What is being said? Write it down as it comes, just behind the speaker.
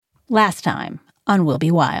Last time on We'll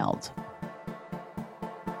Be Wild.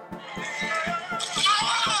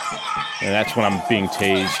 And that's when I'm being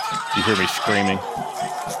tased. You hear me screaming.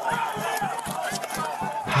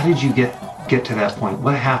 How did you get to that point?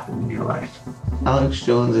 What happened in your life? Alex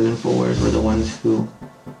Jones and InfoWars were the ones who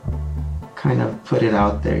kind of put it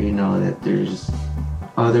out there, that there's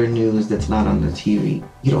other news that's not on the TV.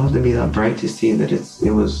 You don't have to be that bright to see that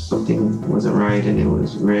something wasn't right and it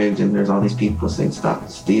was rigged, and there's all these people saying stop the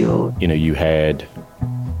steal. You had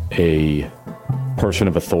a person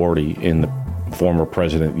of authority in the former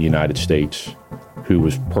president of the United States who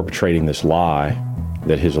was perpetrating this lie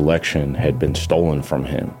that his election had been stolen from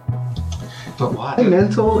him. But why? Am I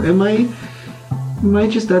mental? Am I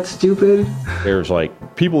just that stupid? There's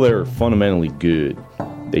people that are fundamentally good.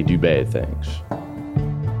 They do bad things.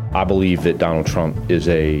 I believe that Donald Trump is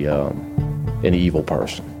an evil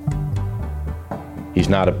person. He's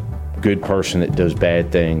not a good person that does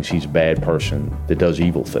bad things. He's a bad person that does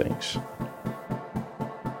evil things.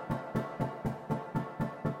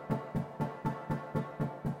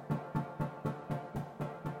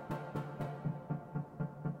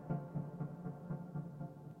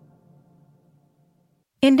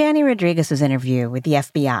 In Danny Rodriguez's interview with the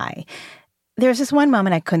FBI, there's this one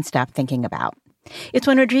moment I couldn't stop thinking about. It's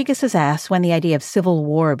when Rodriguez is asked when the idea of civil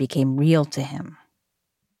war became real to him.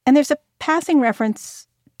 And there's a passing reference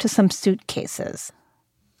to some suitcases.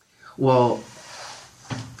 Well,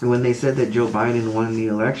 when they said that Joe Biden won the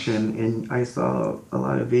election, and I saw a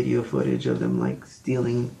lot of video footage of them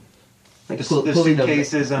stealing the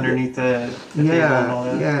suitcases underneath the table and all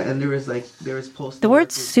that. Yeah, and there was posted. The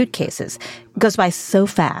word suitcases goes by so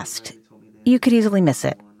fast, you could easily miss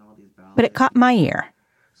it. But it caught my ear.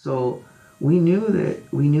 So we knew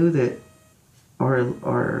that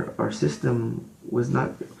our system was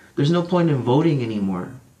not. There's no point in voting anymore.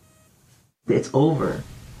 It's over.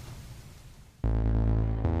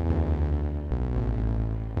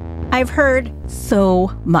 I've heard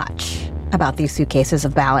so much about these suitcases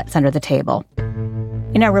of ballots under the table.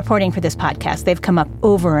 In our reporting for this podcast, they've come up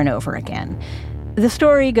over and over again. The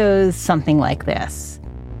story goes something like this.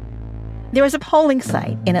 There was a polling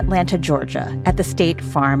site in Atlanta, Georgia, at the State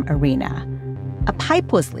Farm Arena. A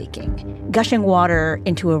pipe was leaking, gushing water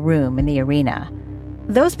into a room in the arena.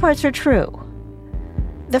 Those parts are true.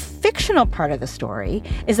 The fictional part of the story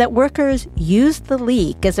is that workers used the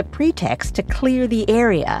leak as a pretext to clear the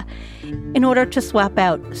area in order to swap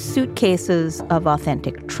out suitcases of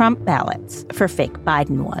authentic Trump ballots for fake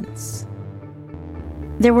Biden ones.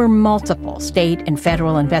 There were multiple state and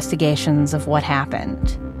federal investigations of what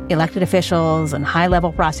happened. Elected officials and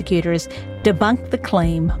high-level prosecutors debunked the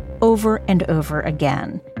claim over and over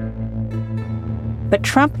again. But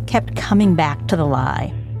Trump kept coming back to the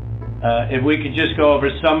lie. If we could just go over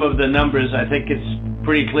some of the numbers, I think it's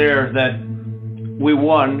pretty clear that we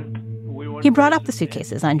won. He brought up the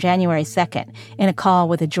suitcases on January 2nd in a call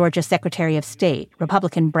with the Georgia Secretary of State,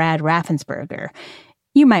 Republican Brad Raffensperger.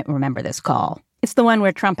 You might remember this call. It's the one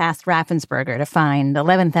where Trump asked Raffensperger to find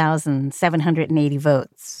 11,780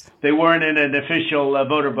 votes. They weren't in an official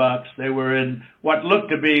voter box. They were in what looked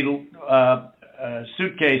to be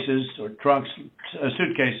suitcases or trunks,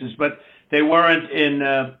 suitcases, but they weren't in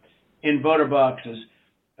voter boxes.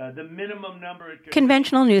 The minimum number...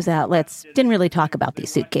 Conventional news outlets didn't really talk about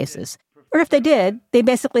these suitcases. Or if they did, they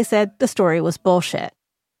basically said the story was bullshit.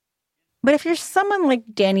 But if you're someone like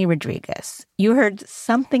Danny Rodriguez, you heard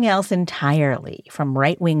something else entirely from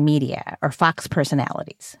right-wing media or Fox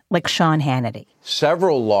personalities, like Sean Hannity.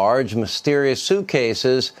 Several large, mysterious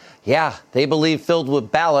suitcases, they believe filled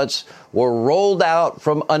with ballots, were rolled out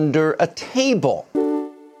from under a table.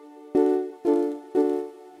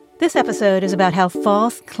 This episode is about how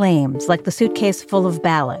false claims like the suitcase full of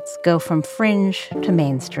ballots go from fringe to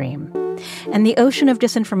mainstream, and the ocean of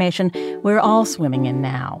disinformation we're all swimming in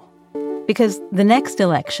now. Because the next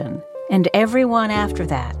election, and every one after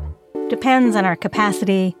that, depends on our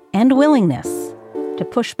capacity and willingness to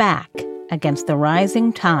push back against the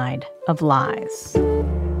rising tide of lies.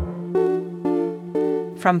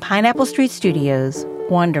 From Pineapple Street Studios,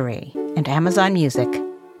 Wondery, and Amazon Music,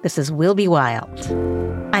 this is We'll Be Wild.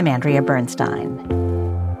 I'm Andrea Bernstein.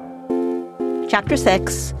 Chapter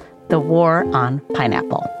 6, The War on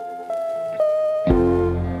Pineapple.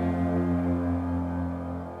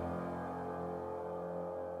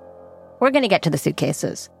 We're going to get to the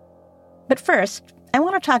suitcases. But first, I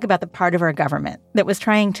want to talk about the part of our government that was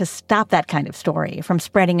trying to stop that kind of story from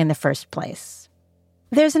spreading in the first place.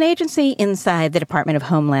 There's an agency inside the Department of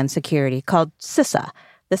Homeland Security called CISA,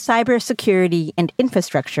 the Cybersecurity and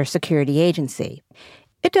Infrastructure Security Agency.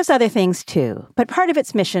 It does other things too, but part of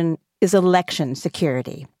its mission is election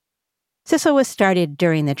security. CISA was started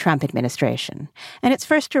during the Trump administration, and its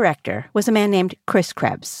first director was a man named Chris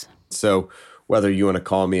Krebs. So whether you want to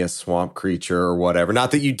call me a swamp creature or whatever,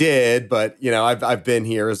 not that you did, but, I've been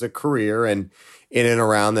here as a career and in and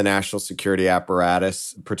around the national security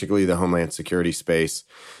apparatus, particularly the Homeland Security space,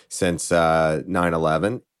 since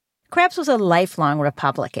 9/11. Krebs was a lifelong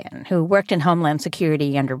Republican who worked in Homeland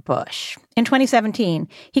Security under Bush. In 2017,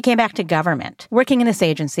 he came back to government, working in this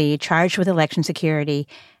agency charged with election security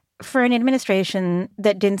for an administration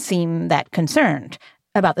that didn't seem that concerned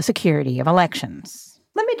about the security of elections.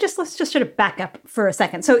 Let's just sort of back up for a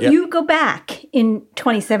second. So You go back in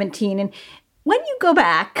 2017, and when you go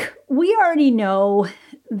back, we already know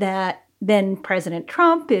that then President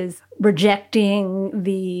Trump is rejecting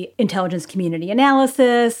the intelligence community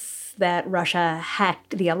analysis that Russia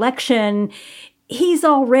hacked the election. He's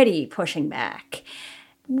already pushing back.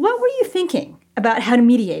 What were you thinking about how to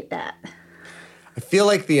mediate that? I feel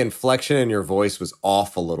like the inflection in your voice was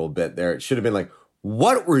off a little bit there. It should have been like,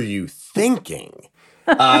 what were you thinking?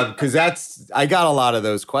 Because I got a lot of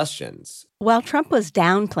those questions. While Trump was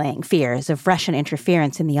downplaying fears of Russian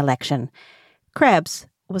interference in the election, Krebs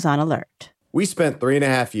was on alert. We spent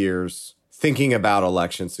 3.5 years thinking about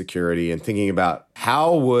election security and thinking about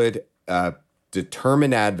how would a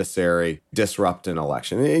determined adversary disrupt an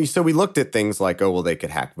election. And so we looked at things like, they could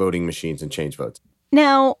hack voting machines and change votes.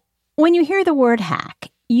 Now, when you hear the word hack,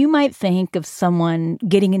 you might think of someone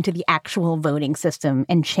getting into the actual voting system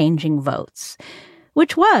and changing votes,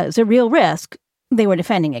 which was a real risk they were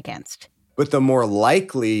defending against. But the more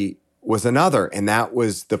likely was another, and that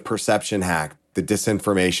was the perception hack, the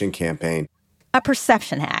disinformation campaign. A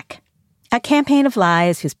perception hack. A campaign of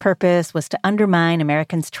lies whose purpose was to undermine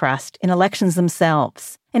Americans' trust in elections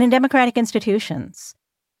themselves and in democratic institutions.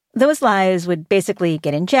 Those lies would basically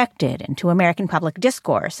get injected into American public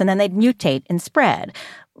discourse, and then they'd mutate and spread,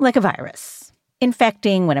 like a virus,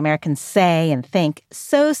 infecting what Americans say and think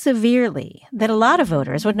so severely that a lot of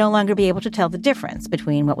voters would no longer be able to tell the difference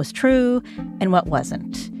between what was true and what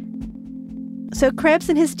wasn't. So Krebs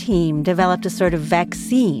and his team developed a sort of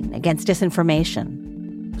vaccine against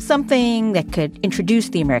disinformation, something that could introduce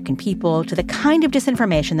the American people to the kind of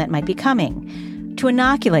disinformation that might be coming, to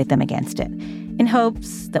inoculate them against it, in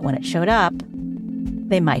hopes that when it showed up,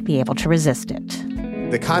 they might be able to resist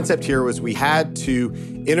it. The concept here was we had to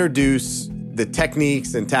introduce the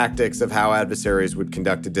techniques and tactics of how adversaries would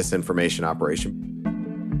conduct a disinformation operation.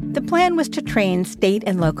 The plan was to train state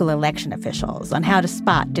and local election officials on how to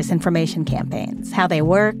spot disinformation campaigns, how they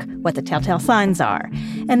work, what the telltale signs are,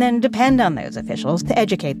 and then depend on those officials to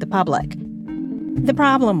educate the public. The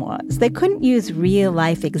problem was they couldn't use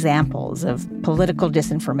real-life examples of political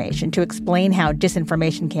disinformation to explain how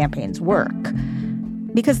disinformation campaigns work,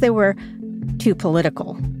 because they were too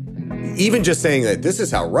political. Even just saying that this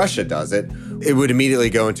is how Russia does it, it would immediately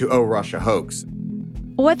go into, Russia hoax.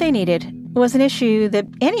 What they needed was an issue that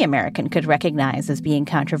any American could recognize as being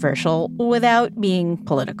controversial without being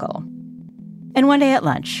political. And one day at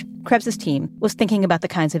lunch, Krebs' team was thinking about the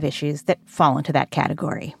kinds of issues that fall into that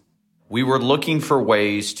category. We were looking for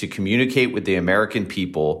ways to communicate with the American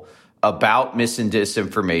people about mis and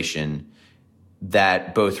disinformation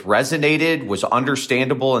that both resonated, was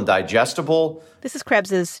understandable and digestible. This is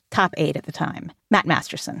Krebs' top aide at the time, Matt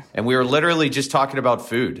Masterson. And we were literally just talking about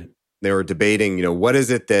food. They were debating, what is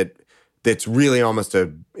it that's really almost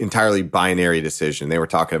an entirely binary decision. They were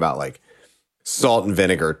talking about like salt and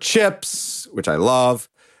vinegar chips, which I love,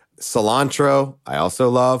 cilantro, I also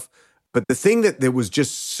love. But the thing that was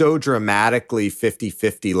just so dramatically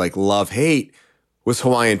 50-50, like love-hate, was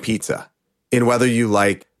Hawaiian pizza, and whether you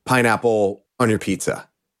like pineapple on your pizza.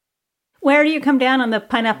 Where do you come down on the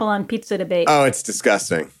pineapple on pizza debate? Oh, it's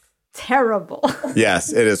disgusting. Terrible.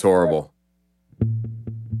 Yes, it is horrible.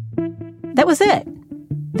 That was it.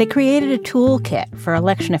 They created a toolkit for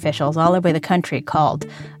election officials all over the country called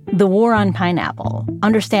The War on Pineapple,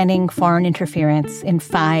 Understanding Foreign Interference in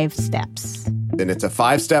 5 Steps. And it's a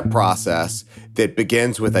 5-step process that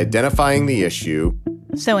begins with identifying the issue.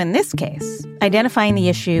 So in this case, identifying the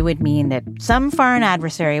issue would mean that some foreign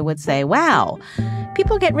adversary would say, wow,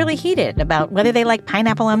 people get really heated about whether they like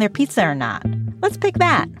pineapple on their pizza or not. Let's pick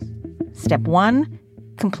that. Step 1,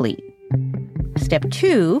 complete. Step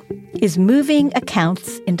 2 is moving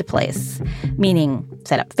accounts into place, meaning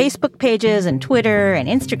set up Facebook pages and Twitter and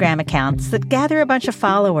Instagram accounts that gather a bunch of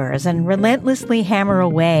followers and relentlessly hammer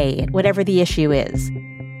away at whatever the issue is.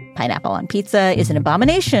 Pineapple on pizza is an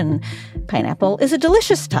abomination. Pineapple is a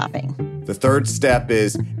delicious topping. The third step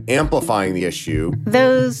is amplifying the issue.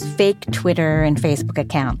 Those fake Twitter and Facebook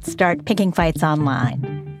accounts start picking fights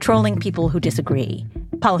online, trolling people who disagree.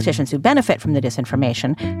 politicians who benefit from the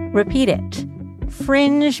disinformation repeat it.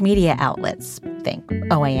 Fringe media outlets, think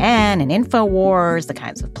OAN and InfoWars, the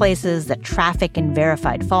kinds of places that traffic in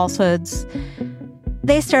verified falsehoods,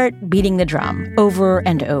 they start beating the drum over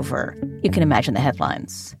and over. You can imagine the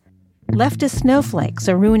headlines. Leftist snowflakes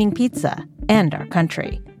are ruining pizza and our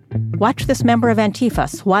country. Watch this member of Antifa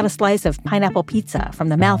swat a slice of pineapple pizza from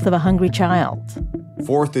the mouth of a hungry child.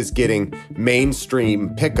 Fourth is getting mainstream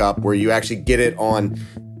pickup where you actually get it on,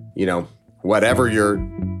 whatever your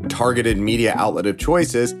targeted media outlet of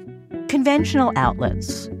choice is. Conventional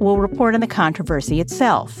outlets will report on the controversy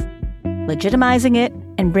itself, legitimizing it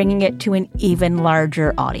and bringing it to an even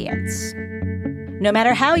larger audience. No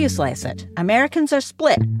matter how you slice it, Americans are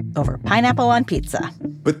split over pineapple on pizza.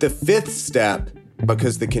 But the fifth step,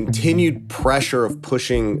 because the continued pressure of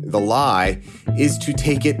pushing the lie, is to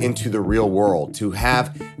take it into the real world, to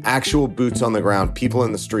have actual boots on the ground, people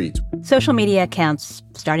in the streets. Social media accounts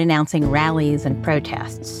start announcing rallies and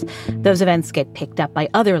protests. Those events get picked up by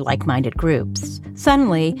other like-minded groups.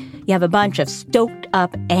 Suddenly, you have a bunch of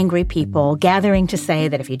stoked-up, angry people gathering to say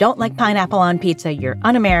that if you don't like pineapple on pizza, you're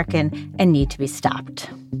un-American and need to be stopped.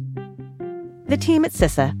 The team at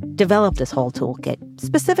CISA developed this whole toolkit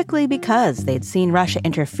specifically because they'd seen Russia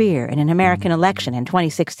interfere in an American election in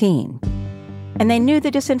 2016. And they knew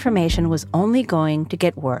the disinformation was only going to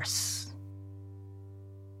get worse.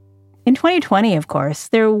 In 2020, of course,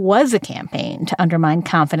 there was a campaign to undermine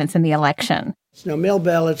confidence in the election. Now, mail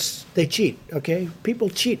ballots, they cheat, okay? People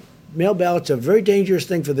cheat. Mail ballots are a very dangerous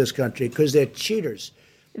thing for this country because they're cheaters.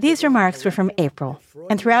 These remarks were from April,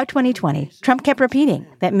 and throughout 2020, Trump kept repeating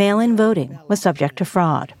that mail-in voting was subject to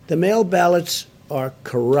fraud. The mail ballots are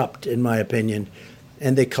corrupt, in my opinion,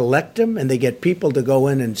 and they collect them, and they get people to go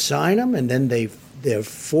in and sign them, and then they're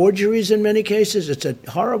forgeries in many cases. It's a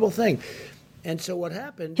horrible thing. And so what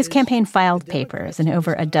happened... His campaign filed papers in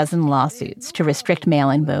over a dozen lawsuits to restrict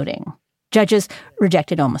mail-in voting. Judges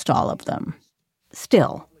rejected almost all of them.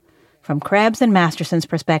 Still, from Krebs and Masterson's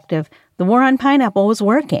perspective, the war on pineapple was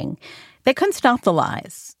working. They couldn't stop the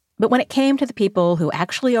lies. But when it came to the people who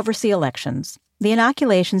actually oversee elections, the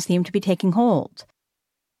inoculation seemed to be taking hold.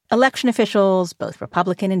 Election officials, both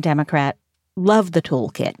Republican and Democrat, loved the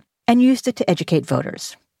toolkit and used it to educate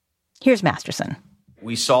voters. Here's Masterson.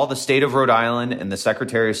 We saw the state of Rhode Island and the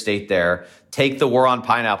Secretary of State there take the war on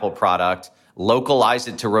pineapple product, localize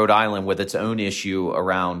it to Rhode Island with its own issue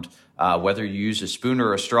around whether you use a spoon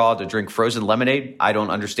or a straw to drink frozen lemonade. I don't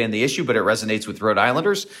understand the issue, but it resonates with Rhode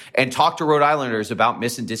Islanders. And talk to Rhode Islanders about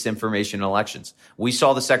mis and disinformation in elections. We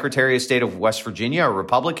saw the Secretary of State of West Virginia, a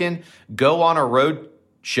Republican, go on a road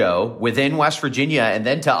show within West Virginia and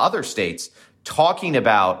then to other states talking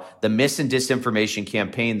about the mis and disinformation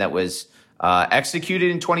campaign that was executed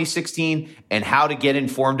in 2016 and how to get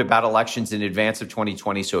informed about elections in advance of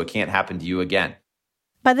 2020 so it can't happen to you again.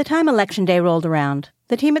 By the time Election Day rolled around,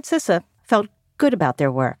 the team at CISA felt good about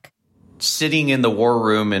their work. Sitting in the war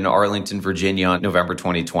room in Arlington, Virginia on November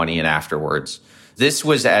 2020 and afterwards, this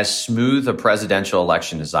was as smooth a presidential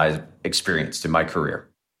election as I've experienced in my career.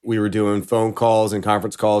 We were doing phone calls and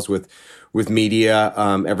conference calls with media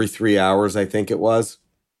every 3 hours, I think it was.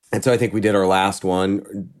 And so I think we did our last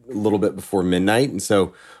one a little bit before midnight. And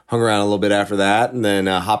so hung around a little bit after that and then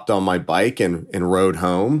hopped on my bike and rode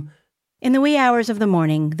home. In the wee hours of the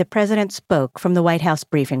morning, the president spoke from the White House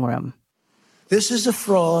briefing room. This is a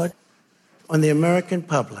fraud on the American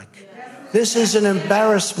public. This is an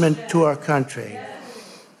embarrassment to our country.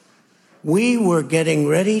 We were getting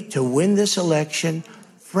ready to win this election.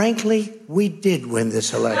 Frankly, we did win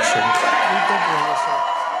this election.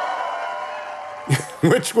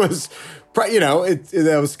 Which was,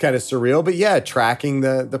 that was kind of surreal. But yeah, tracking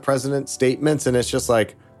the president's statements, and it's just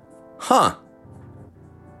like,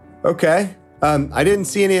 okay. I didn't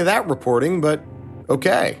see any of that reporting, but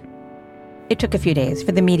okay. It took a few days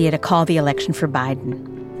for the media to call the election for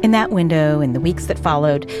Biden. In that window, in the weeks that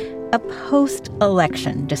followed, a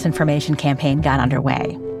post-election disinformation campaign got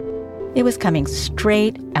underway. It was coming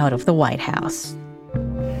straight out of the White House.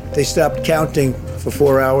 They stopped counting for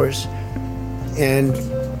 4 hours, and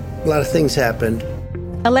a lot of things happened.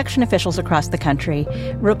 Election officials across the country,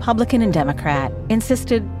 Republican and Democrat,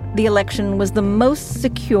 insisted the election was the most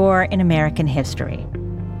secure in American history.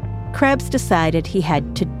 Krebs decided he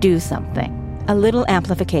had to do something, a little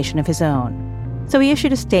amplification of his own. So he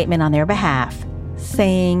issued a statement on their behalf,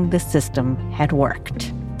 saying the system had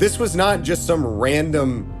worked. This was not just some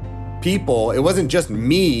random people. It wasn't just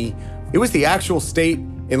me. It was the actual state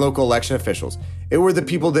and local election officials. It were the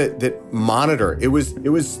people that monitor. It was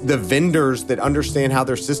the vendors that understand how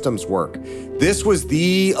their systems work. This was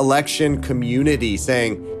the election community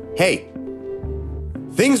saying, hey,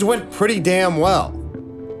 things went pretty damn well.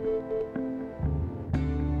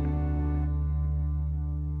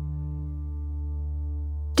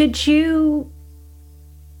 Did you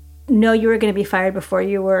know you were going to be fired before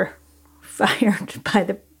you were fired by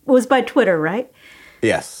it was by Twitter, right?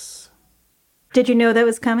 Yes. Did you know that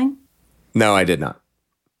was coming? No, I did not.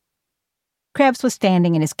 Krebs was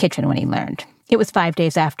standing in his kitchen when he learned. It was 5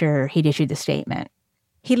 days after he'd issued the statement.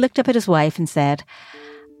 He looked up at his wife and said,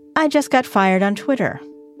 "I just got fired on Twitter."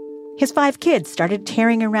 His 5 kids started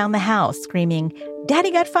tearing around the house, screaming, "Daddy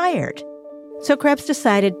got fired." So Krebs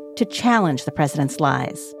decided to challenge the president's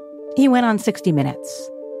lies. He went on 60 Minutes.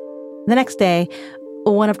 The next day,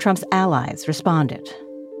 one of Trump's allies responded.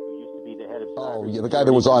 Oh, yeah, the guy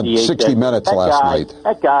that was on 60 Minutes last night.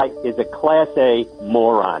 That guy is a Class A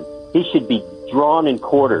moron. He should be drawn and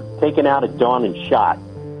quartered, taken out at dawn and shot.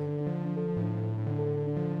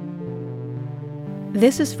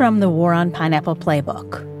 This is from the War on Pineapple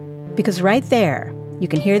playbook, because right there, you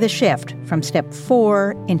can hear the shift from step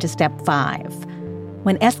 4 into step 5,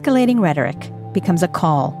 when escalating rhetoric becomes a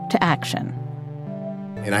call to action.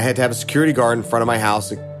 And I had to have a security guard in front of my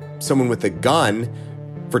house, someone with a gun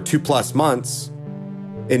for 2+ months.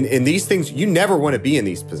 And these things, you never want to be in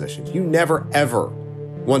these positions. You never, ever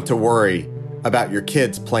want to worry about your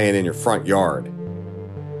kids playing in your front yard.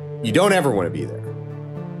 You don't ever want to be there.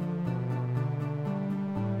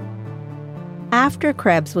 After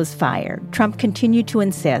Krebs was fired, Trump continued to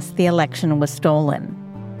insist the election was stolen.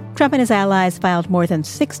 Trump and his allies filed more than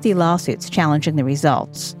 60 lawsuits challenging the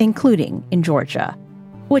results, including in Georgia,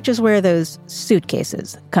 which is where those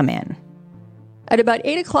suitcases come in. At about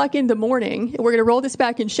 8 o'clock in the morning, we're going to roll this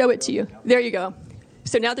back and show it to you. There you go.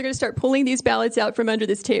 So now they're going to start pulling these ballots out from under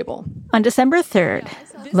this table. On December 3rd,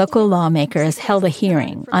 local lawmakers held a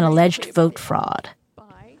hearing on alleged vote fraud.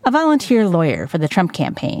 A volunteer lawyer for the Trump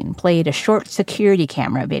campaign played a short security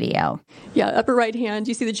camera video. Yeah, upper right hand,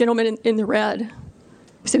 you see the gentleman in the red.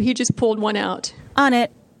 So he just pulled one out. On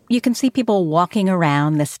it, you can see people walking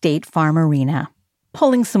around the State Farm Arena,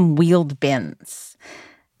 pulling some wheeled bins.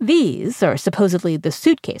 These are supposedly the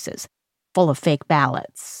suitcases full of fake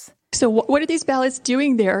ballots. So what are these ballots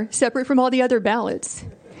doing there, separate from all the other ballots?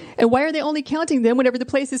 And why are they only counting them whenever the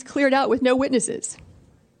place is cleared out with no witnesses?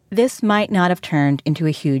 This might not have turned into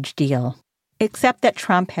a huge deal, except that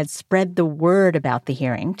Trump had spread the word about the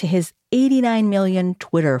hearing to his 89 million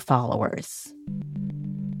Twitter followers.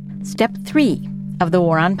 Step 3 of the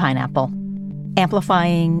War on Pineapple: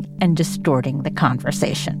 amplifying and distorting the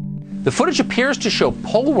conversation. The footage appears to show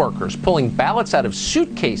poll workers pulling ballots out of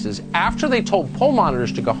suitcases after they told poll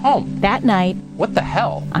monitors to go home. That night, what the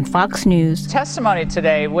hell? On Fox News, testimony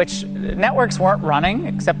today, which networks weren't running,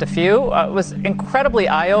 except a few, was incredibly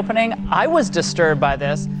eye-opening. I was disturbed by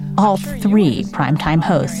this. All 3 primetime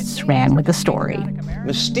hosts ran with the story.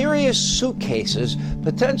 Mysterious suitcases,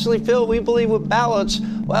 potentially filled, we believe, with ballots,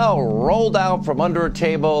 rolled out from under a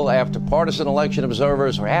table after partisan election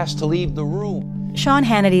observers were asked to leave the room. Sean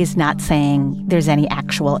Hannity's not saying there's any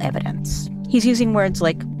actual evidence. He's using words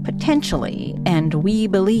like potentially and we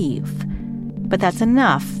believe. But that's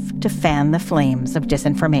enough to fan the flames of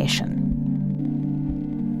disinformation.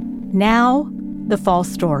 Now, the false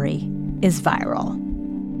story is viral.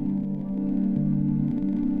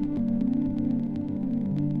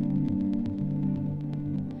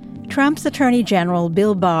 Trump's Attorney General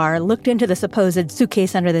Bill Barr looked into the supposed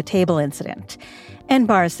suitcase under the table incident, and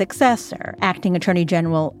Barr's successor, Acting Attorney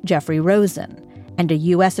General Jeffrey Rosen, and a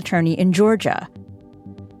U.S. attorney in Georgia.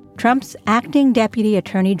 Trump's acting deputy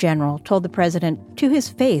attorney general told the president to his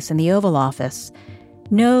face in the Oval Office,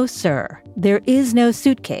 "No, sir, there is no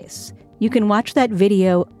suitcase. You can watch that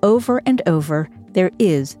video over and over. There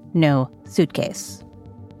is no suitcase."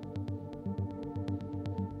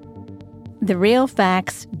 The real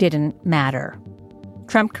facts didn't matter.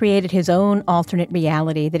 Trump created his own alternate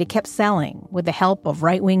reality that he kept selling with the help of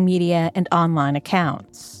right-wing media and online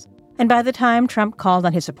accounts. And by the time Trump called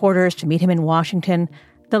on his supporters to meet him in Washington,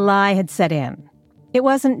 the lie had set in. It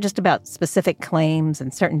wasn't just about specific claims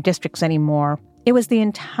in certain districts anymore. It was the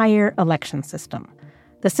entire election system.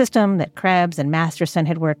 The system that Krebs and Masterson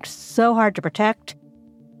had worked so hard to protect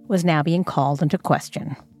was now being called into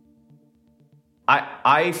question.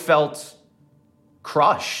 I felt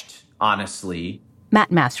crushed, honestly. Matt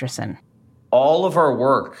Masterson. All of our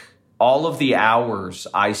work, all of the hours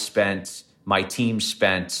I spent, my team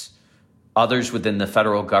spent, others within the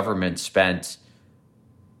federal government spent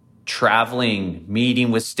traveling, meeting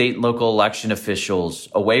with state and local election officials,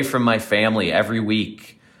 away from my family every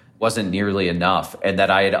week wasn't nearly enough. And that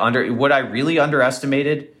I had what I really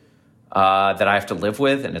underestimated that I have to live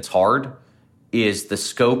with, and it's hard, is the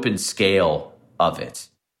scope and scale of it.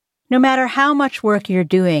 No matter how much work you're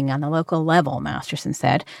doing on the local level, Masterson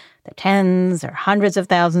said, the tens or hundreds of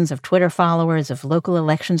thousands of Twitter followers of local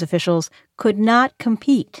elections officials could not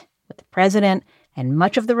compete with the president and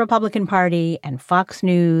much of the Republican Party and Fox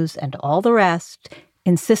News and all the rest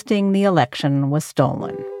insisting the election was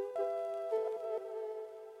stolen.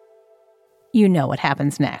 You know what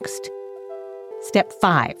happens next. Step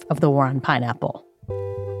 5 of the War on Pineapple.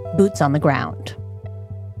 Boots on the ground.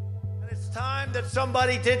 It's time that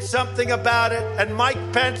somebody did something about it. And Mike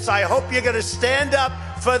Pence, I hope you're going to stand up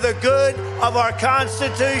for the good of our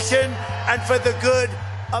Constitution and for the good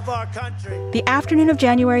of our country. The afternoon of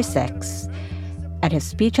January 6th, at his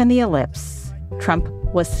speech on the Ellipse, Trump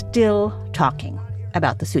was still talking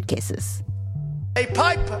about the suitcases. A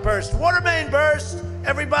pipe burst, water main burst,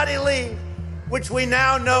 everybody leave, which we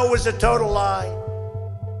now know was a total lie.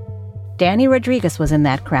 Danny Rodriguez was in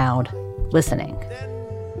that crowd, listening.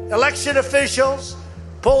 Election officials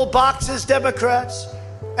pull boxes, Democrats,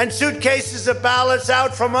 and suitcases of ballots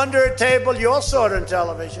out from under a table. You all saw it on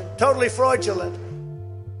television. Totally fraudulent.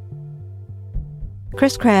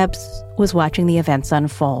 Chris Krebs was watching the events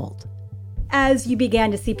unfold. As you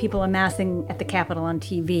began to see people amassing at the Capitol on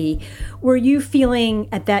TV, were you feeling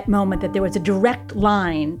at that moment that there was a direct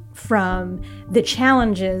line from the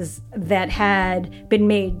challenges that had been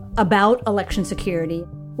made about election security?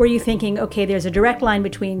 Were you thinking, okay, there's a direct line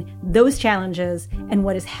between those challenges and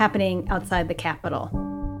what is happening outside the Capitol?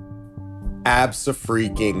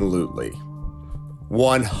 Abso-freaking-lutely.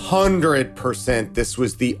 100% this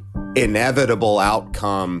was the inevitable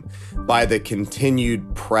outcome by the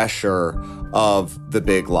continued pressure of the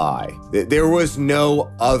big lie. There was no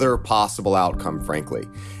other possible outcome, frankly.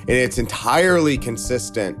 And it's entirely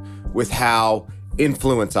consistent with how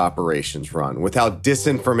influence operations run, with how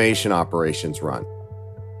disinformation operations run.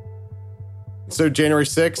 So January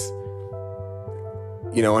 6th,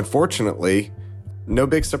 unfortunately, no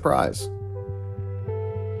big surprise.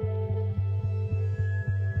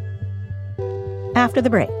 After the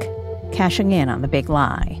break, cashing in on the big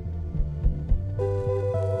lie.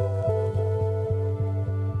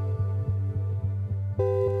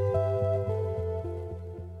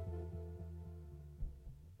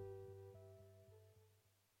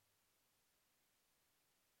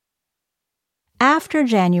 After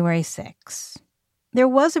January 6, there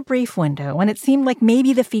was a brief window when it seemed like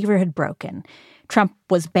maybe the fever had broken. Trump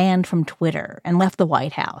was banned from Twitter and left the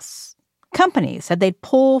White House. Companies said they'd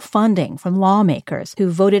pull funding from lawmakers who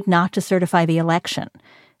voted not to certify the election.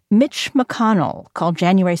 Mitch McConnell called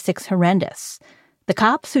January 6 horrendous. The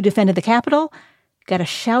cops who defended the Capitol got a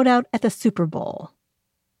shout-out at the Super Bowl.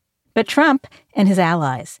 But Trump and his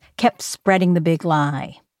allies kept spreading the big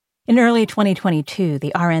lie. In early 2022,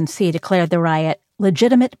 the RNC declared the riot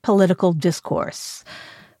legitimate political discourse.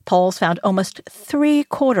 Polls found almost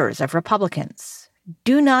 3/4 of Republicans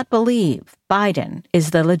do not believe Biden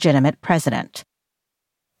is the legitimate president.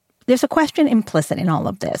 There's a question implicit in all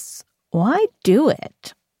of this. Why do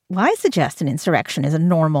it? Why suggest an insurrection is a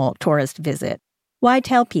normal tourist visit? Why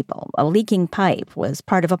tell people a leaking pipe was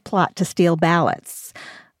part of a plot to steal ballots?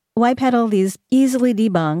 Why peddle these easily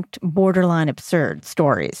debunked, borderline absurd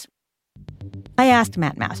stories? I asked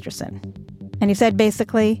Matt Masterson, and he said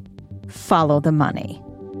basically, follow the money.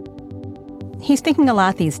 He's thinking a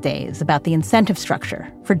lot these days about the incentive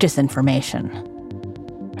structure for disinformation.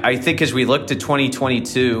 I think as we look to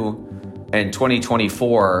 2022 and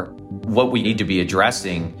 2024, what we need to be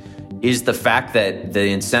addressing is the fact that the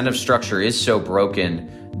incentive structure is so broken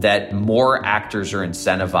that more actors are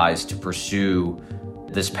incentivized to pursue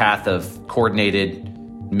this path of coordinated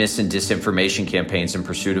mis- and disinformation campaigns in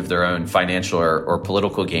pursuit of their own financial or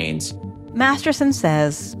political gains. Masterson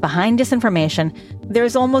says behind disinformation,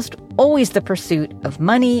 there's almost always the pursuit of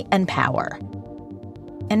money and power.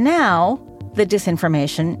 And now, the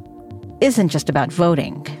disinformation isn't just about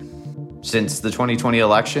voting. Since the 2020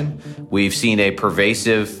 election, we've seen a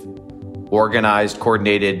pervasive, organized,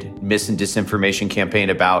 coordinated mis- and disinformation campaign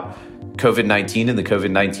about COVID-19 and the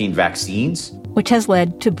COVID-19 vaccines, which has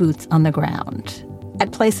led to boots on the ground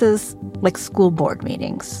at places like school board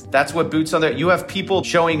meetings. That's what boots on there. You have people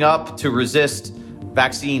showing up to resist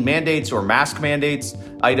vaccine mandates or mask mandates,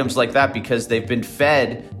 items like that, because they've been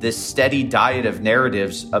fed this steady diet of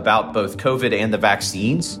narratives about both COVID and the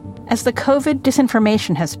vaccines. As the COVID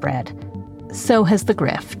disinformation has spread, so has the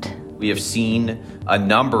grift. We have seen a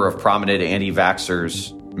number of prominent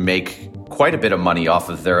anti-vaxxers make quite a bit of money off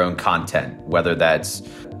of their own content, whether that's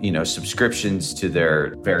subscriptions to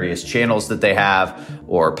their various channels that they have,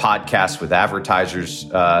 or podcasts with advertisers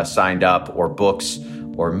signed up, or books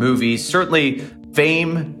or movies. Certainly,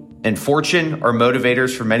 fame and fortune are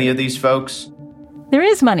motivators for many of these folks. There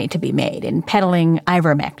is money to be made in peddling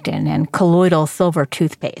ivermectin and colloidal silver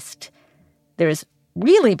toothpaste. There's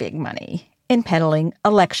really big money in peddling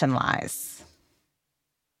election lies.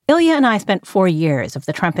 Ilya and I spent 4 years of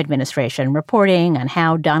the Trump administration reporting on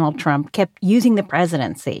how Donald Trump kept using the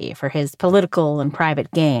presidency for his political and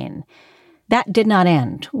private gain. That did not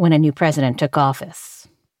end when a new president took office.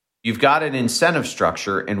 You've got an incentive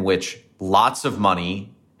structure in which lots of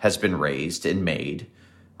money has been raised and made,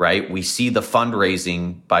 right? We see the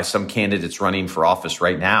fundraising by some candidates running for office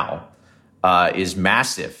right now is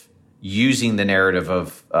massive, using the narrative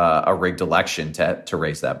of a rigged election to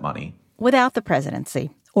raise that money. Without the presidency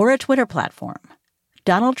or a Twitter platform,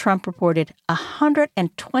 Donald Trump reported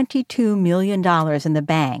 $122 million in the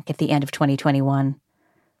bank at the end of 2021,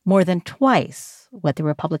 more than twice what the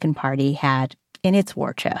Republican Party had in its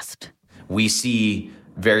war chest. We see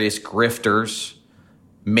various grifters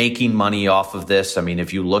making money off of this. I mean,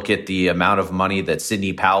 if you look at the amount of money that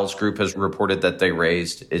Sidney Powell's group has reported that they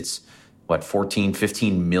raised, it's,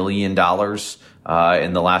 $15 million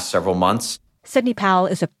in the last several months. Sidney Powell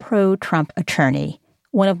is a pro-Trump attorney,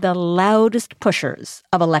 one of the loudest pushers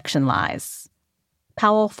of election lies.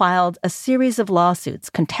 Powell filed a series of lawsuits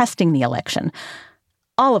contesting the election,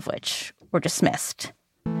 all of which were dismissed.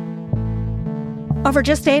 Over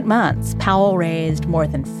just 8 months, Powell raised more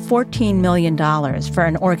than $14 million for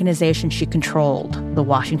an organization she controlled, the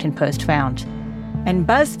Washington Post found. And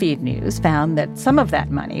BuzzFeed News found that some of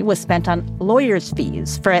that money was spent on lawyers'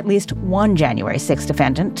 fees for at least one January 6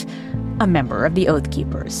 defendant, a member of the Oath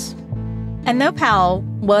Keepers. And though Powell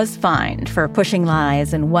was fined for pushing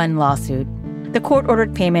lies in one lawsuit, the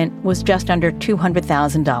court-ordered payment was just under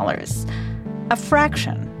 $200,000, a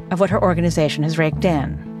fraction of what her organization has raked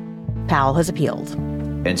in. Powell has appealed.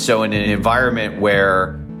 And so in an environment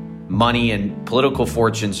where money and political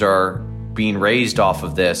fortunes are being raised off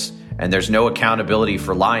of this, and there's no accountability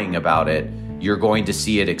for lying about it, you're going to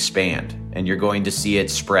see it expand, and you're going to see it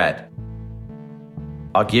spread.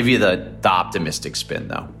 I'll give you the optimistic spin,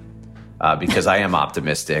 though, because I am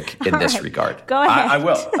optimistic in this regard. Go ahead. I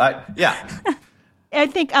will. Yeah. I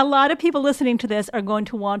think a lot of people listening to this are going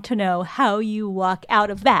to want to know how you walk out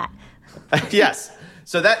of that. Yes.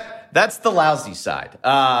 So that's the lousy side.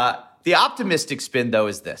 The optimistic spin, though,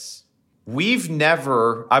 is this.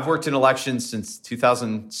 I've worked in elections since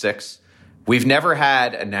 2006. We've never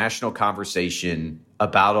had a national conversation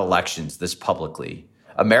about elections this publicly.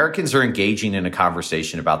 Americans are engaging in a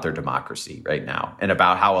conversation about their democracy right now and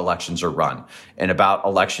about how elections are run and about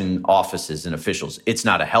election offices and officials. It's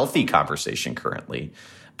not a healthy conversation currently,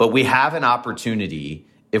 but we have an opportunity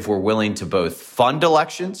if we're willing to both fund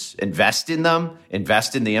elections, invest in them,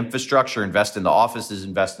 invest in the infrastructure, invest in the offices,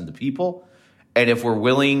 invest in the people, and if we're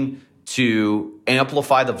willing to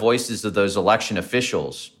amplify the voices of those election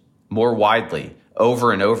officials more widely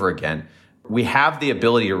over and over again, we have the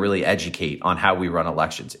ability to really educate on how we run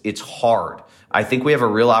elections. It's hard. I think we have a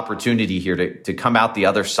real opportunity here to come out the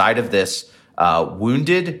other side of this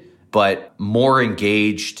wounded, but more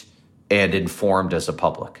engaged and informed as a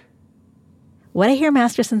public. What I hear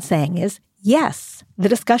Masterson saying is, yes, the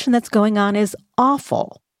discussion that's going on is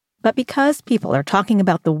awful. But because people are talking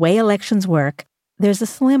about the way elections work, there's a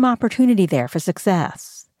slim opportunity there for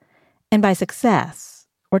success. And by success,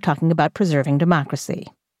 we're talking about preserving democracy.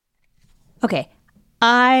 Okay,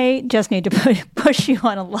 I just need to push you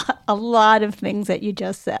on a lot of things that you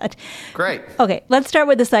just said. Great. Okay, let's start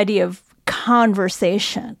with this idea of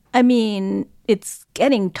conversation. I mean, it's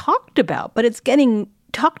getting talked about, but it's getting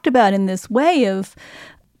talked about in this way of,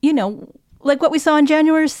 like what we saw on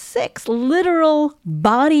January 6th, literal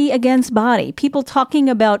body against body. People talking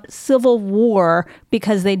about civil war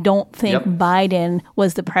because they don't think Biden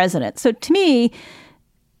was the president. So to me,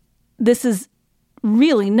 this is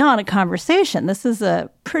really not a conversation. This is a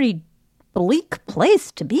pretty bleak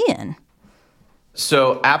place to be in.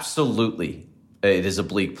 So absolutely, it is a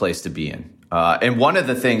bleak place to be in. And one of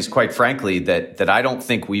the things, quite frankly, that I don't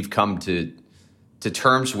think we've come to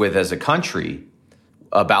terms with as a country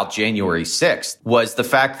about January 6th was the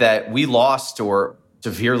fact that we lost or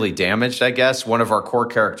severely damaged, I guess, one of our core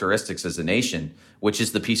characteristics as a nation, which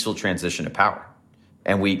is the peaceful transition of power.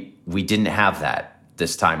 And we didn't have that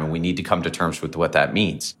this time, and we need to come to terms with what that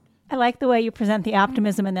means. I like the way you present the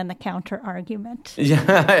optimism and then the counter argument. Yeah,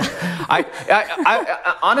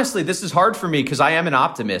 I honestly, this is hard for me because I am an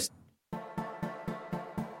optimist.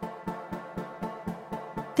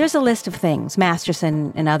 There's a list of things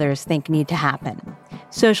Masterson and others think need to happen.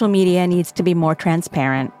 Social media needs to be more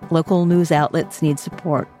transparent. Local news outlets need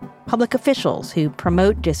support. Public officials who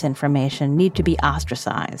promote disinformation need to be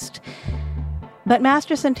ostracized. But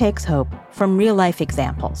Masterson takes hope from real-life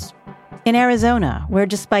examples. In Arizona, where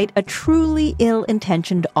despite a truly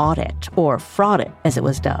ill-intentioned audit, or fraud as it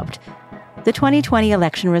was dubbed, the 2020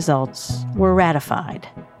 election results were ratified.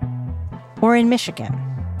 Or in Michigan.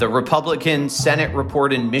 The Republican Senate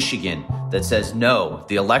report in Michigan that says, no,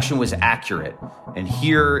 the election was accurate. And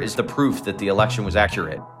here is the proof that the election was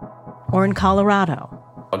accurate. Or in Colorado.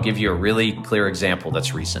 I'll give you a really clear example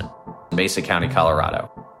that's recent. Mesa County,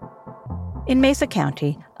 Colorado. In Mesa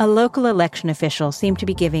County, a local election official seemed to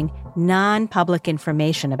be giving non-public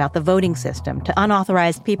information about the voting system to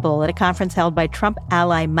unauthorized people at a conference held by Trump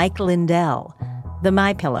ally Mike Lindell, the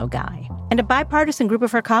MyPillow guy. And a bipartisan group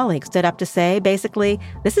of her colleagues stood up to say, basically,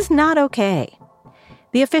 this is not okay.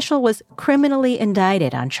 The official was criminally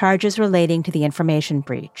indicted on charges relating to the information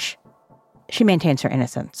breach. She maintains her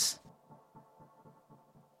innocence.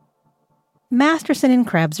 Masterson and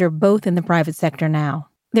Krebs are both in the private sector now.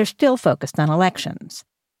 They're still focused on elections.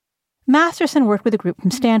 Masterson worked with a group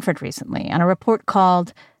from Stanford recently on a report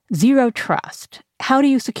called Zero Trust. How do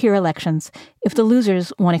you secure elections if the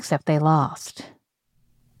losers won't accept they lost?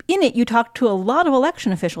 In it, you talk to a lot of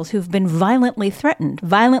election officials who've been violently threatened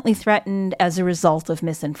as a result of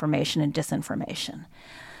misinformation and disinformation.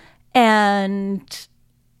 And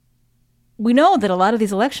we know that a lot of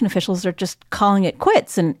these election officials are just calling it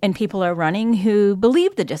quits, and people are running who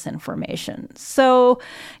believe the disinformation. So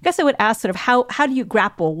I guess I would ask sort of how do you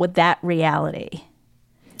grapple with that reality?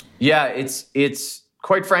 Yeah, it's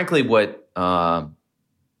quite frankly what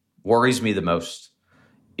worries me the most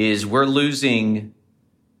is we're losing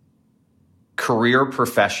career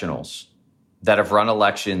professionals that have run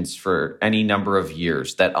elections for any number of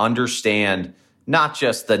years that understand not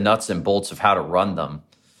just the nuts and bolts of how to run them,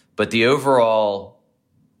 but the overall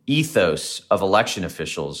ethos of election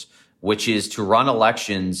officials, which is to run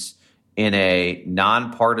elections in a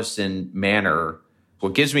nonpartisan manner.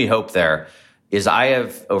 What gives me hope there is I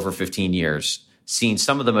have, over 15 years, seen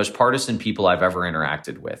some of the most partisan people I've ever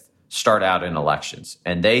interacted with start out in elections.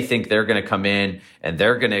 And they think they're going to come in and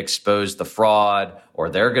they're going to expose the fraud, or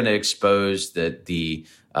they're going to expose the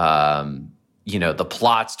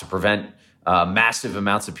plots to prevent massive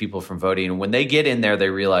amounts of people from voting. And when they get in there, they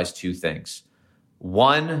realize two things.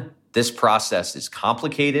 One, this process is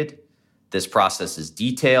complicated, this process is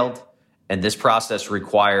detailed, and this process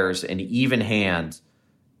requires an even hand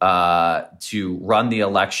to run the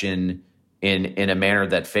election in a manner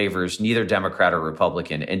that favors neither Democrat or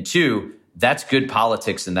Republican. And two, that's good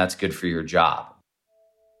politics and that's good for your job.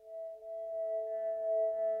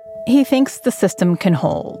 He thinks the system can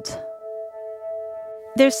hold.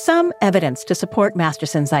 There's some evidence to support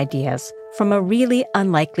Masterson's ideas from a really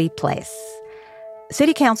unlikely place.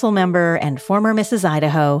 City Council member and former Mrs.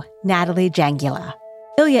 Idaho, Natalie Jangula.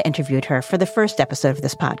 Ilya interviewed her for the first episode of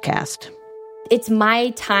this podcast. It's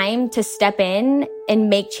my time to step in and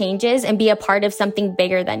make changes and be a part of something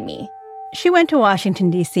bigger than me. She went to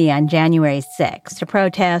Washington, D.C. on January 6th to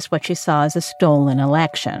protest what she saw as a stolen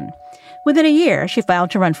election. Within a year, she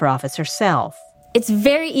filed to run for office herself. It's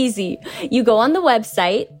very easy. You go on the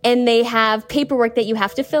website, and they have paperwork that you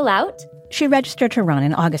have to fill out. She registered to run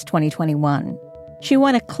in August 2021. She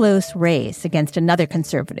won a close race against another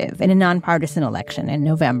conservative in a nonpartisan election in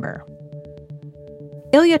November.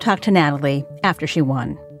 Ilya talked to Natalie after she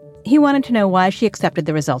won. He wanted to know why she accepted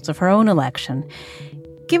the results of her own election,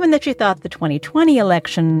 given that she thought the 2020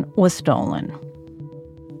 election was stolen.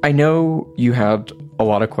 I know you had a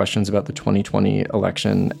lot of questions about the 2020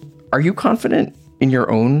 election. Are you confident in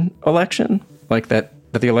your own election? Like that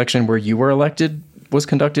the election where you were elected was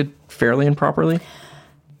conducted fairly and properly?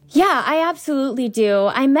 Yeah, I absolutely do.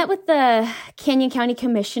 I met with the Canyon County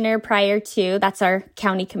Commissioner prior to, that's our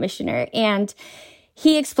county commissioner, and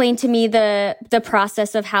he explained to me the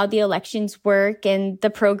process of how the elections work and the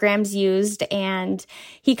programs used, and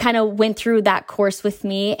he kind of went through that course with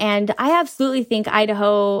me. And I absolutely think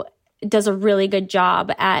Idaho does a really good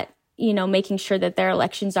job at, making sure that their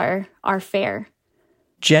elections are fair.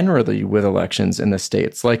 Generally, with elections in the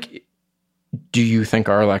states, do you think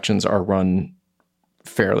our elections are run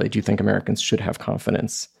fairly? Do you think Americans should have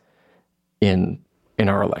confidence in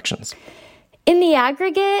our elections? In the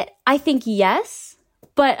aggregate, I think yes.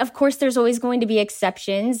 But of course, there's always going to be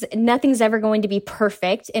exceptions. Nothing's ever going to be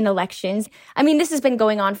perfect in elections. I mean, this has been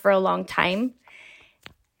going on for a long time.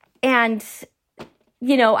 And,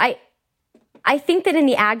 I think that in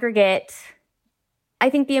the aggregate, I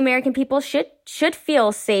think the American people should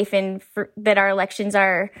feel safe and that our elections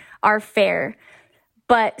are fair.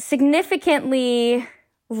 But significantly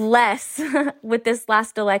less with this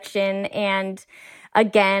last election. And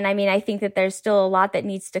again, I think that there's still a lot that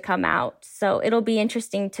needs to come out. So it'll be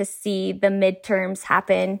interesting to see the midterms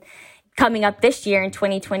happen coming up this year in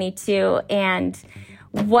 2022 and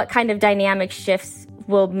what kind of dynamic shifts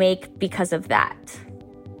we'll make because of that.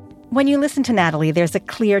 When you listen to Natalie, there's a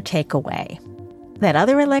clear takeaway. That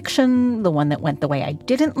other election, the one that went the way I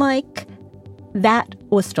didn't like, that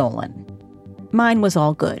was stolen. Mine was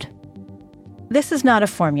all good. This is not a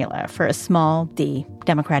formula for a small d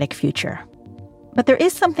Democratic future. But there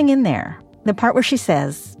is something in there. The part where she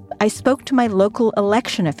says, I spoke to my local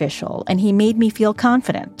election official and he made me feel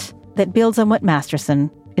confident, that builds on what Masterson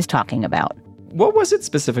is talking about. What was it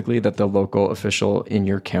specifically that the local official in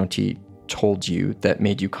your county told you that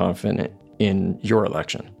made you confident in your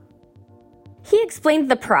election? He explained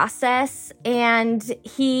the process, and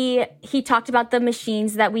he talked about the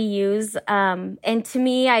machines that we use. And to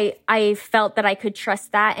me, I felt that I could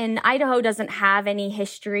trust that. And Idaho doesn't have any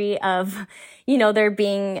history of, there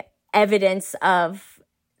being evidence of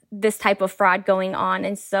this type of fraud going on.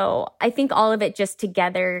 And so I think all of it just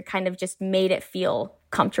together kind of just made it feel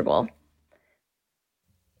comfortable.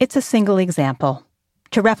 It's a single example.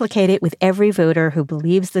 To replicate it with every voter who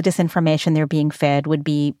believes the disinformation they're being fed would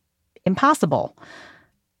be impossible.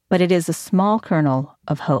 But it is a small kernel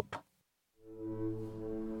of hope.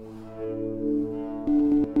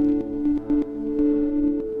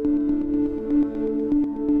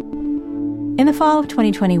 In the fall of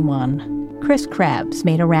 2021, Chris Krebs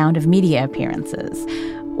made a round of media appearances,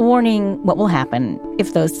 warning what will happen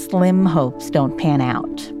if those slim hopes don't pan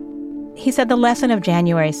out. He said the lesson of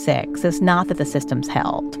January 6th is not that the system's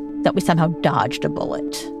held, that we somehow dodged a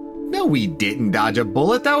bullet. No, we didn't dodge a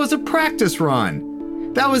bullet. That was a practice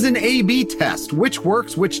run. That was an A/B test. Which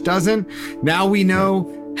works, which doesn't. Now we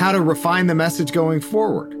know how to refine the message going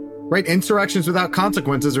forward, right? Insurrections without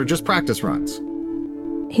consequences are just practice runs.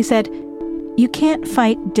 He said, you can't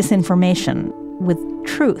fight disinformation with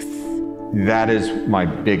truth. That is my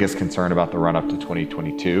biggest concern about the run-up to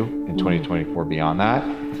 2022 and 2024 beyond that,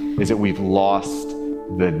 is that we've lost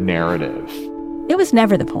the narrative. It was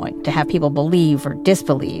never the point to have people believe or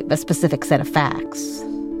disbelieve a specific set of facts.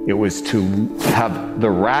 It was to have the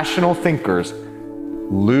rational thinkers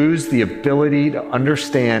lose the ability to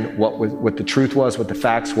understand what the truth was, what the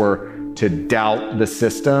facts were, to doubt the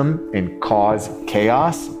system and cause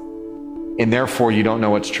chaos. And therefore, you don't know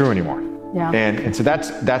what's true anymore. Yeah. And so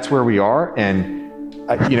that's where we are. And,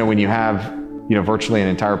 when you have, virtually an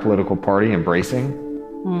entire political party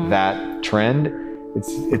embracing that trend,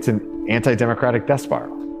 it's an anti-democratic death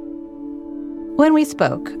spiral. When we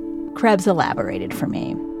spoke, Krebs elaborated for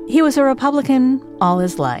me. He was a Republican all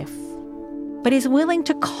his life, but he's willing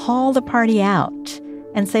to call the party out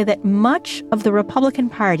and say that much of the Republican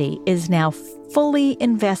Party is now fully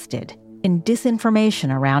invested in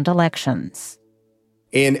disinformation around elections.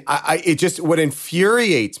 And what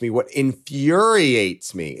infuriates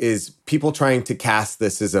me is people trying to cast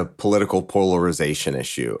this as a political polarization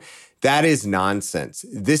issue. That is nonsense.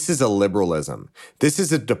 This is a liberalism. This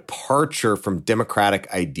is a departure from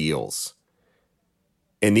democratic ideals.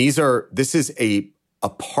 And this is a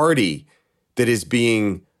party that is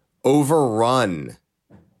being overrun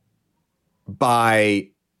by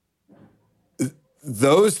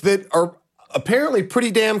those that are apparently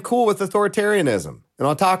pretty damn cool with authoritarianism and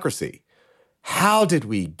autocracy. How did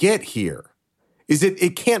we get here?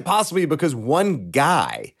 It can't possibly be because one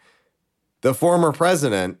guy, the former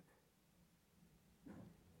president,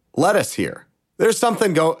 led us here. There's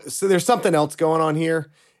something else going on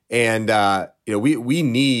here. And, we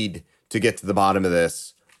need to get to the bottom of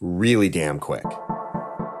this really damn quick.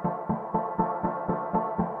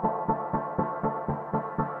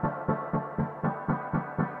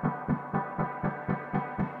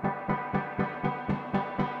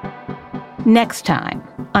 Next time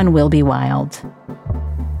on Will Be Wild,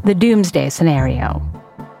 the doomsday scenario.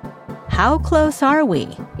 How close are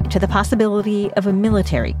we to the possibility of a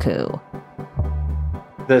military coup?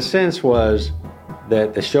 The sense was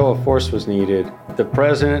that the show of force was needed. The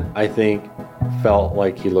president, I think, felt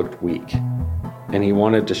like he looked weak, and he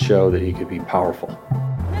wanted to show that he could be powerful.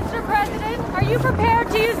 Mr. President, are you prepared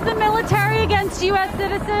to use the military against U.S.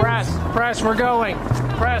 citizens? Press, we're going.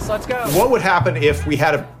 Press, let's go. What would happen if we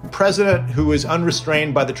had a president who is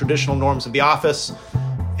unrestrained by the traditional norms of the office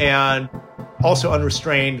and also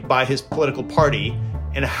unrestrained by his political party?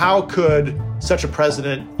 And how could such a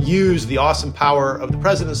president use the awesome power of the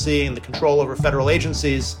presidency and the control over federal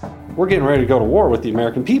agencies? We're getting ready to go to war with the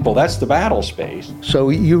American people. That's the battle space. So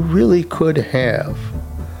you really could have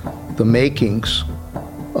the makings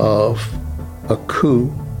of a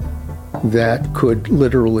coup that could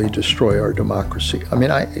literally destroy our democracy. I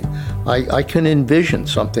mean, I can envision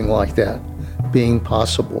something like that being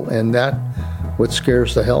possible, and that what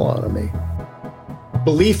scares the hell out of me.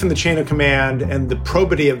 belief in the chain of command and the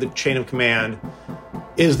probity of the chain of command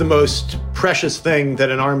is the most precious thing that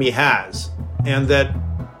an army has. And that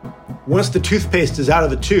once the toothpaste is out of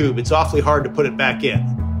the tube, it's awfully hard to put it back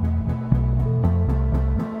in.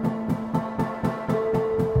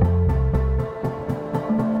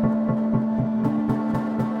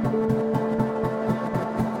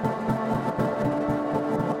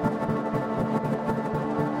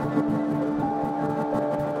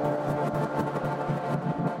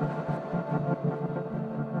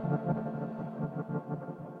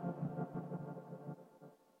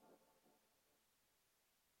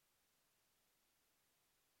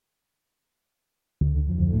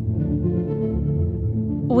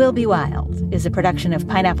 Will Be Wild is a production of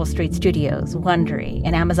Pineapple Street Studios, Wondery,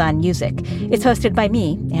 and Amazon Music. It's hosted by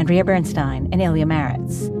me, Andrea Bernstein, and Ilya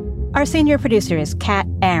Maritz. Our senior producer is Kat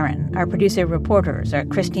Aaron. Our producer-reporters are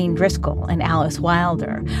Christine Driscoll and Alice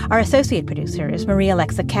Wilder. Our associate producer is Maria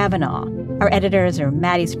Alexa Kavanaugh. Our editors are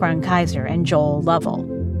Maddie Sprung-Kaiser and Joel Lovell.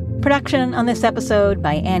 Production on this episode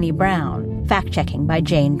by Annie Brown. Fact-checking by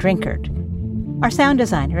Jane Drinkard. Our sound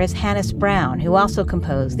designer is Hannes Brown, who also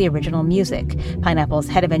composed the original music. Pineapple's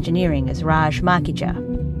head of engineering is Raj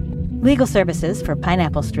Makija. Legal services for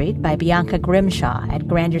Pineapple Street by Bianca Grimshaw at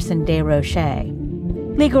Granderson Des Rochers.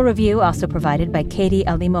 Legal review also provided by Katie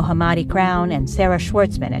Ali Mohammadi Crown and Sarah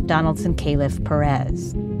Schwartzman at Donaldson Califf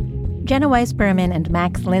Perez. Jenna Weiss Berman and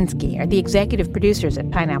Max Linsky are the executive producers at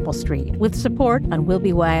Pineapple Street, with support on Will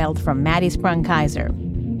Be Wild from Maddie Sprung-Kaiser.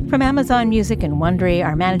 From Amazon Music and Wondery,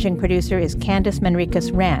 our managing producer is Candice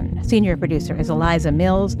Manricus-Wren, senior producer is Eliza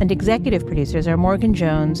Mills, and executive producers are Morgan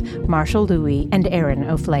Jones, Marshall Louis, and Aaron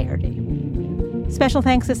O'Flaherty. Special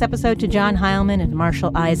thanks this episode to John Heilman and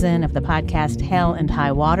Marshall Eisen of the podcast Hell and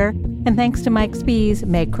High Water, and thanks to Mike Spees,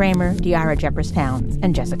 Meg Kramer, Diara Jeffers Towns,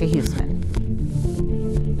 and Jessica Huseman.